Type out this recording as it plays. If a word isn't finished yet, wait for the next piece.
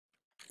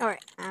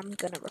Alright, I'm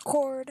gonna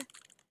recording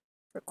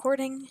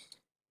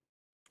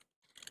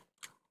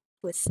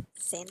with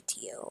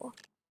Thantio.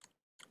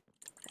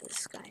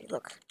 This guy,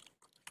 look.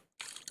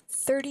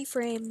 30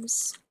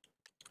 frames.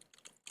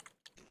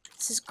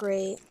 This is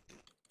great.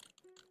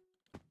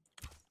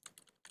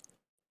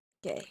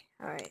 Okay,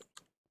 alright.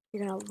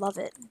 You're gonna love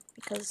it,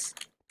 because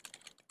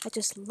I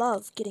just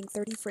love getting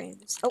 30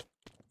 frames. Oh!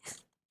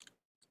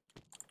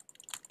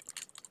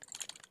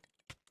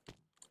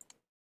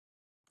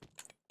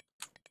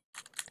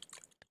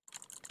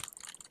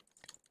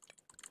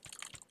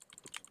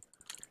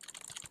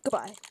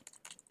 Goodbye.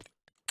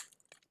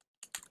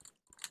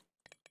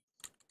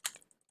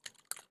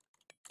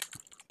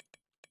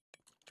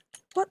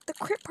 What? The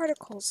crit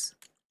particles!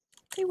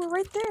 They were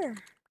right there!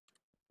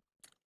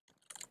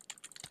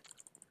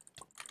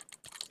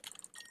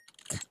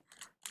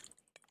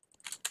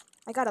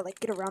 I gotta, like,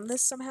 get around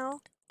this somehow.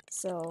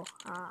 So,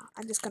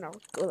 I'm just gonna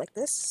go like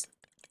this.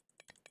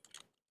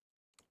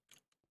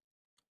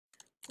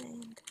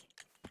 And...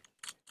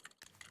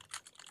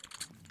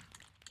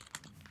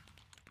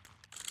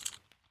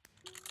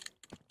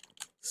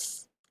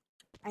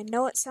 I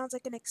know it sounds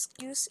like an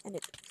excuse,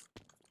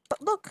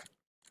 but look!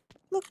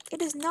 Look,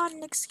 it is not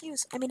an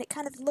excuse. I mean, it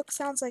kind of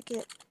sounds like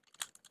it,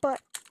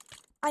 but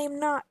I am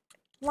not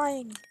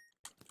lying.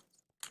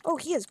 Oh,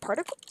 he has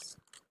particles?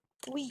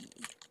 Wee.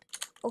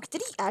 Oh,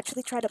 did he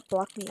actually try to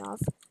block me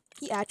off?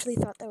 He actually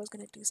thought that I was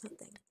gonna do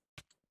something.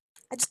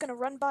 I'm just gonna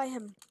run by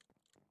him.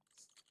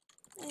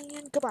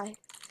 And goodbye.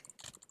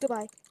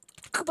 Goodbye.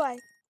 Goodbye.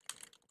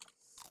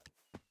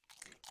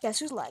 Guess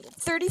who's lagging?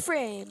 30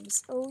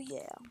 frames. Oh,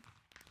 yeah.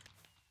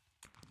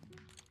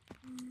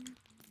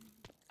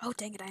 Oh,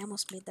 dang it. I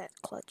almost made that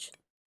clutch.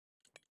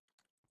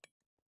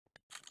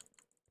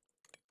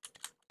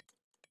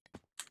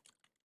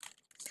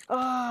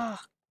 Oh.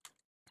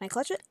 Can I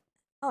clutch it?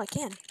 Oh, I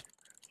can.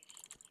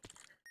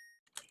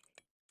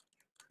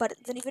 But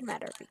it doesn't even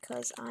matter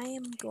because I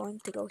am going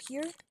to go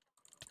here.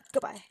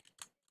 Goodbye.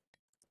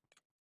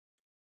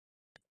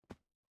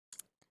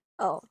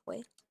 Oh,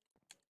 wait.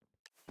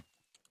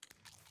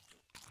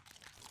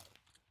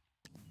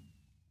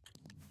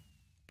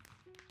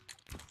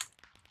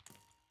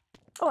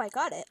 Oh, I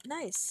got it.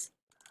 Nice.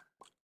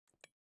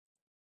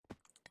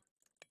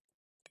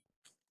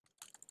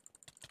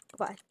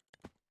 Goodbye.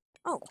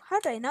 Oh, how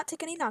did I not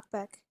take any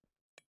knockback?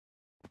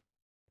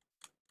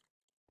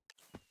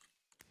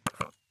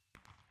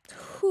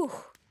 Whew.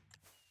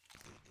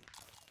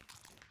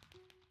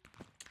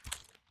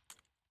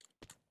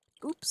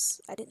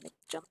 Oops, I didn't make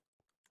the jump.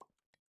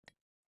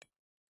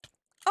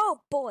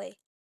 Oh, boy.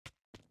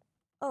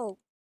 Oh.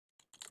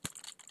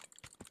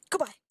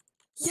 Goodbye.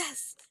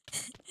 Yes!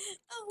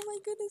 Oh my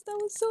goodness, that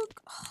was so...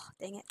 Oh,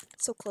 dang it.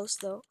 So close,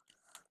 though.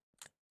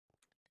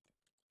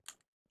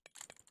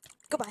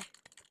 Goodbye.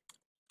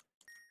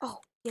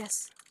 Oh,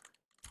 yes.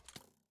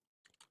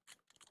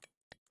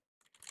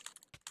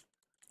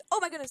 Oh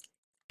my goodness!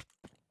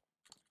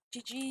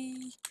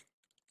 GG.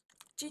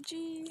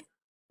 GG.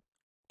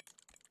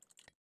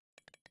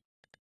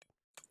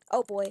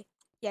 Oh boy.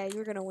 Yeah,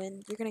 you're gonna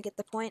win. You're gonna get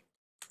the point.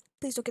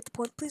 Please don't get the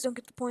point. Please don't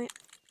get the point.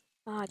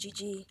 Ah,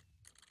 GG.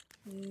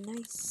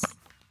 Nice.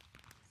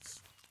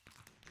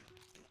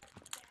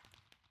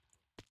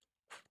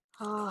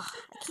 Ah,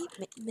 I keep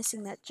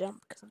missing that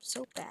jump because I'm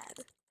so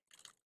bad.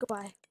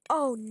 Goodbye.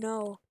 Oh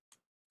no.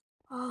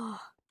 Oh,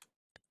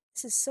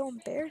 this is so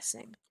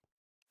embarrassing.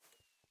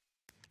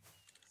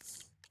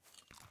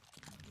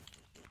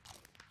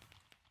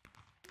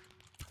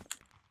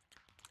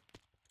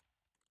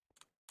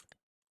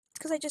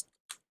 It's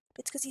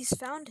because he's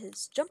found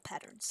his jump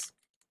patterns.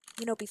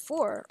 You know,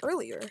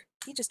 earlier,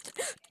 he just...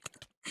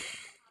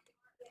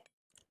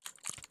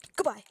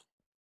 Goodbye.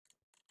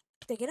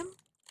 Did I get him?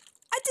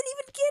 I didn't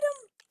even get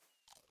him!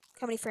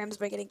 How many frames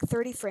am I getting?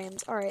 30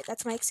 frames. Alright,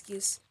 that's my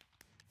excuse.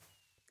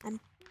 I'm...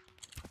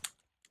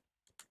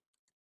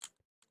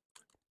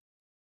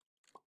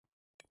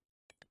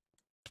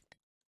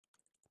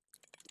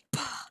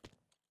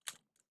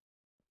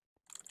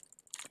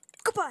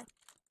 Goodbye!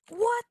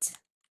 What?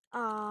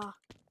 Ah,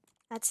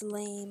 that's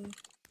lame.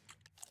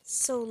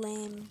 So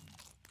lame.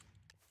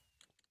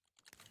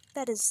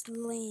 That is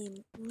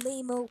lame.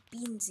 Lame-o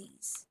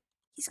beansies.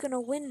 He's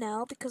gonna win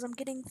now because I'm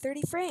getting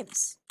 30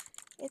 frames.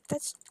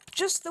 That's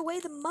just the way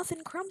the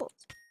muffin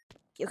crumbled.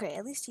 Okay,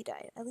 at least he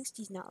died. At least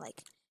he's not,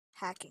 like,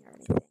 hacking or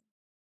anything.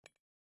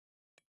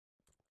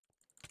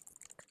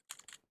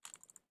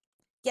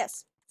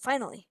 Yes,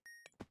 finally.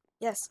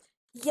 Yes.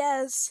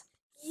 Yes!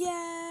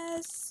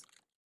 Yes!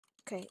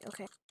 Okay,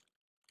 okay.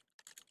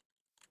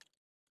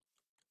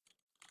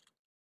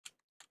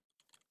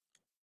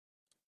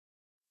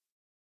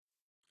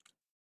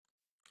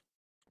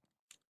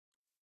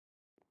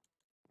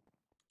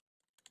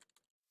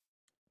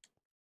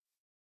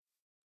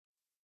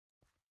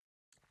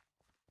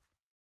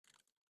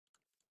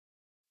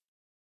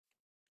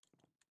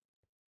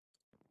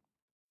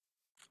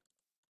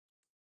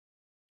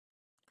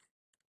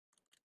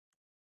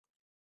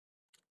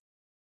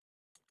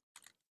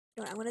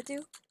 You know what I'm gonna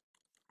do?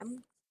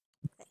 I'm...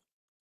 Okay.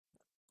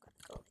 I'm gonna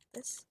go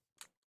this.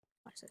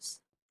 Watch this.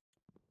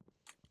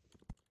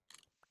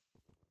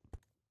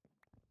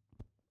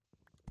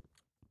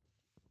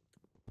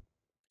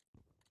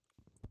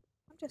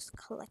 I'm just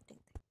collecting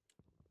things.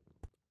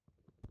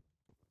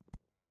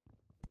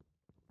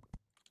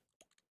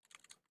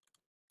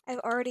 I've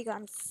already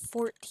gotten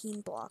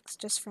 14 blocks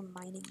just from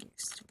mining this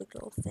stupid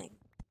little thing.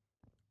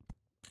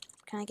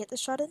 Can I get this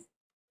shot in?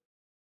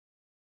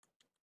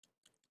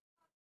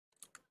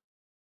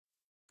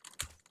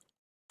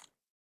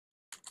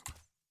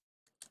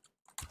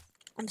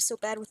 I'm so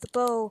bad with the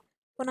bow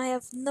when I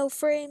have no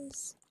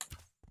frames.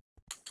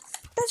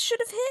 That should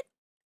have hit!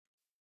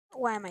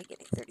 Why am I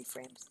getting 30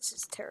 frames? This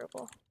is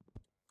terrible.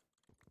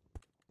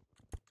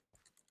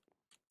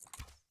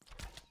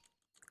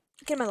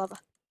 Get my lava.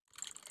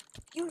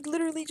 You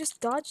literally just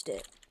dodged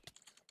it.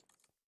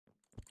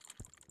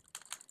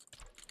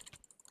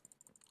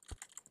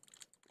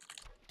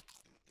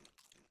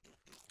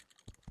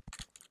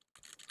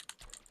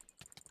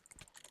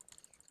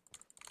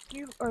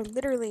 You are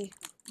literally...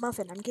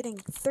 Muffin, I'm getting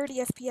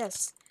 30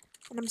 FPS.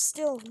 And I'm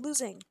still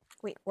losing.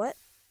 Wait, what?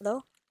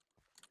 Hello?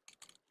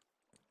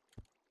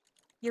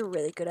 You're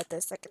really good at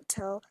this, I can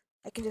tell.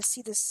 I can just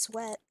see the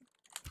sweat.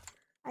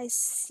 I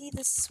see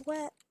the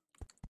sweat.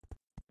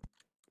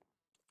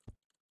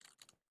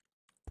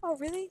 Oh,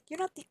 really? You're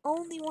not the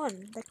only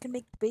one that can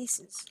make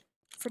bases.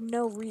 For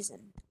no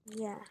reason.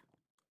 Yeah.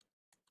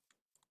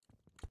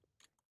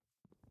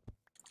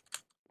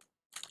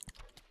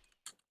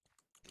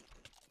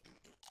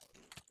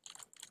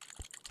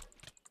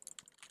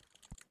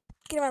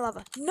 Get in my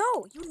lava.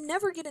 No! You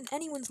never get in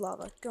anyone's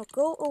lava.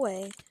 Go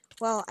away.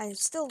 Well, I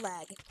still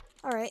lag.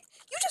 Alright.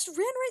 You just ran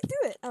right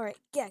through it. Alright,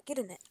 yeah, get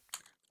in it.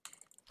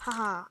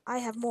 Haha, I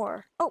have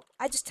more. Oh,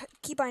 I just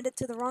keybind it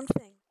to the wrong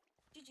thing.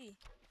 GG.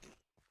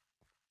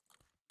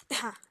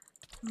 Ha.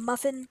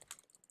 Muffin,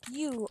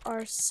 you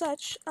are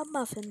such a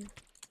muffin.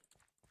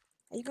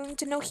 Are you going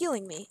to no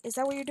healing me? Is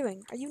that what you're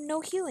doing? Are you no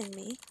healing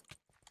me?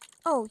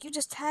 Oh, you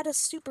just had a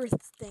super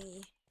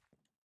thingy.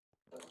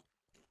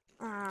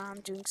 Ah, I'm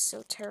doing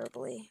so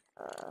terribly.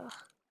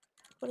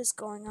 What is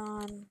going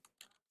on?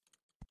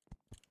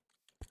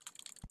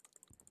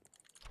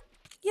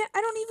 Yeah,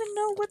 I don't even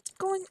know what's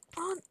going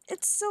on.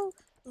 It's so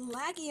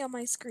laggy on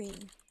my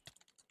screen.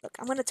 Look,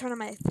 I'm gonna turn on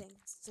my thing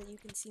so you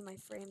can see my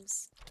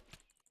frames.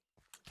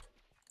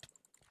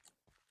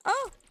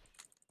 Oh!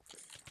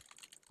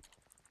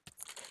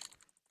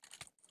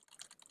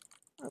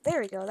 Oh,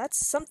 there we go.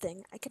 That's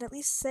something. I can at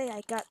least say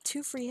I got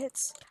 2 free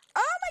hits.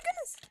 Oh my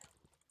goodness!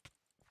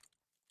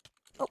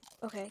 Oh,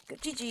 okay.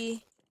 Good.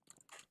 GG.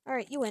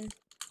 Alright, you win.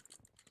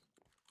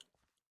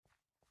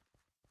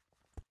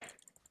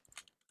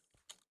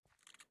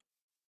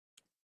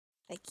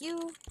 Thank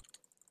you.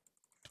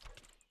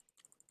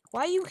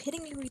 Why are you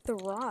hitting me with the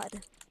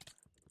rod?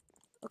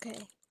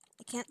 Okay.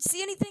 I can't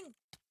see anything.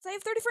 So I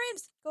have 30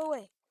 frames. Go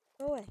away.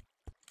 Go away.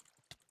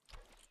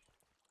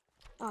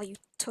 Oh, you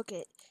took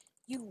it.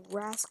 You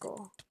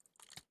rascal.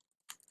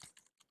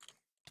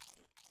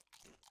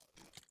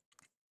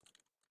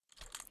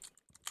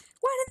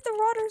 Why didn't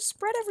the rotor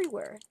spread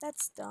everywhere?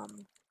 That's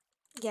dumb.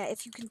 Yeah,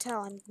 if you can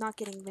tell, I'm not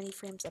getting many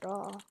frames at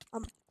all.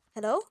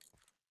 Hello?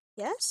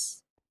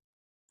 Yes?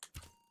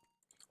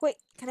 Wait,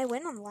 can I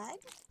win on lag?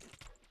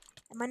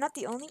 Am I not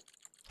the only...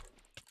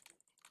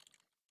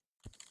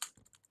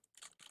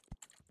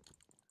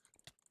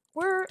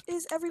 Where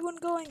is everyone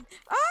going?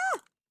 Ah!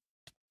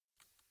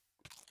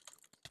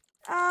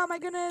 Ah, my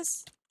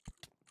goodness.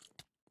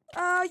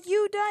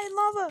 You die in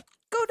lava.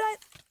 Go die.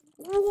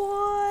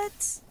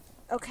 What?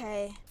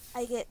 Okay,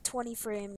 I get 20 frames.